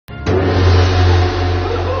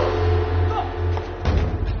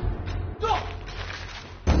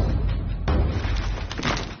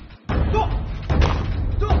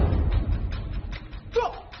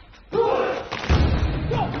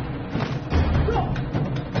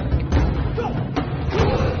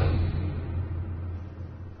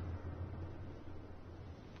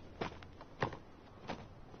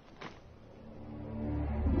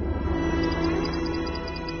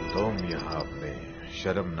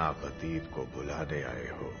शर्मनाक अतीत को भुलाने आए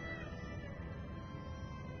हो।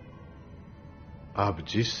 अब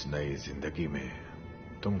जिस नई जिंदगी में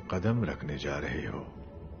तुम कदम रखने जा रहे हो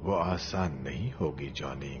वो आसान नहीं होगी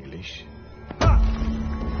जॉनी इंग्लिश।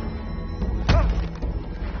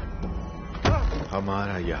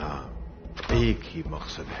 हमारा यहां एक ही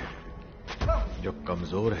मकसद है, जो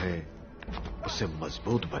कमजोर है उसे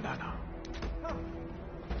मजबूत बनाना,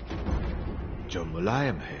 जो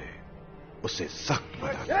मुलायम है उसे सख्त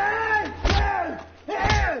बनाना।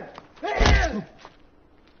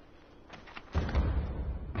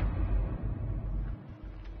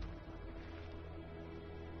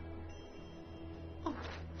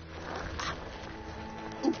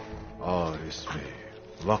 और इसमें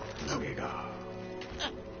वक्त लगेगा।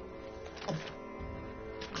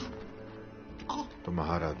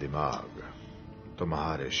 तुम्हारा दिमाग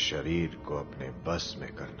तुम्हारे शरीर को अपने बस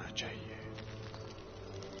में करना चाहिए।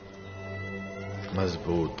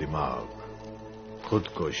 मजबूत दिमाग खुद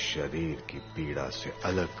को शरीर की पीड़ा से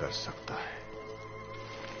अलग कर सकता है।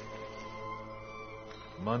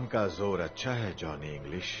 मन का जोर अच्छा है जॉनी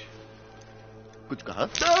इंग्लिश। कुछ कहा?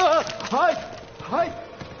 हाय हाय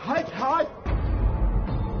हाय हाय।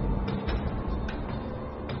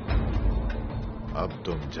 अब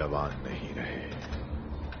तुम जवान नहीं रहे,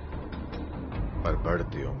 पर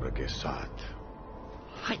बढ़ती उम्र के साथ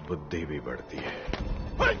बुद्धि भी बढ़ती है।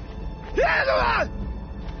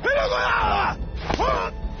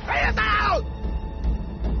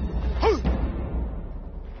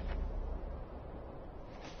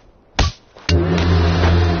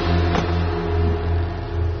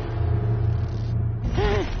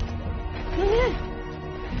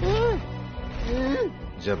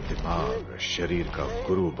 जब दिमाग शरीर का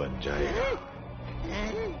गुरु बन जाएगा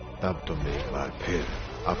तब तुम एक बार फिर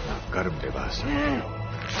अपना कर्म निभा सकते हो।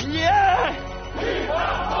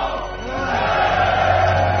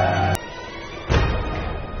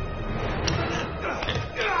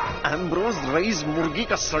 एम्ब्रोज रईस मुर्गी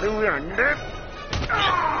का सड़े हुए अंडे।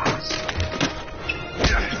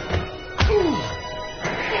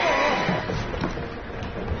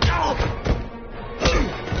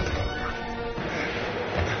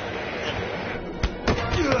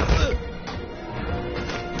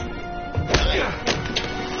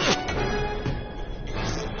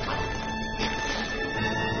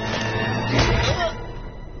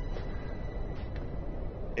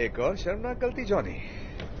 एक और शर्मनाक गलती जॉनी।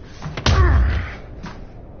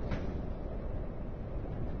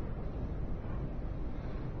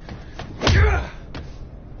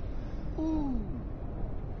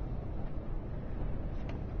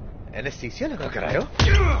 एनेस्थीसिया लगा कर आए हो?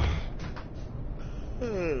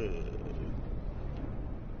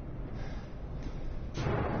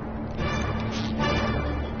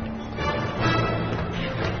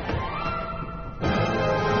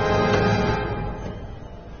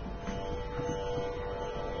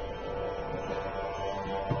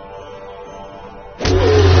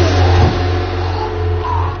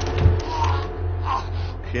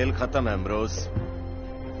 खेल खत्म है एम्ब्रोज।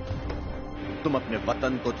 तुम अपने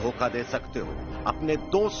वतन को धोखा दे सकते हो, अपने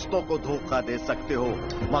दोस्तों को धोखा दे सकते हो,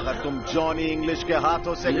 मगर तुम जॉनी इंग्लिश के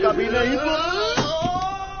हाथों से कभी नहीं।